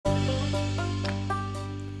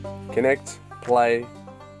Connect, play,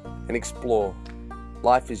 and explore.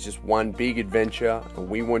 Life is just one big adventure, and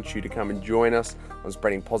we want you to come and join us on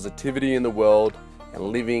spreading positivity in the world and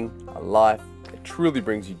living a life that truly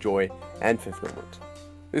brings you joy and fulfillment.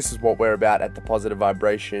 This is what we're about at The Positive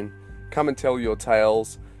Vibration. Come and tell your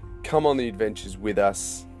tales. Come on the adventures with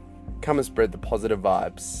us. Come and spread the positive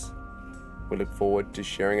vibes. We look forward to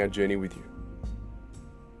sharing our journey with you.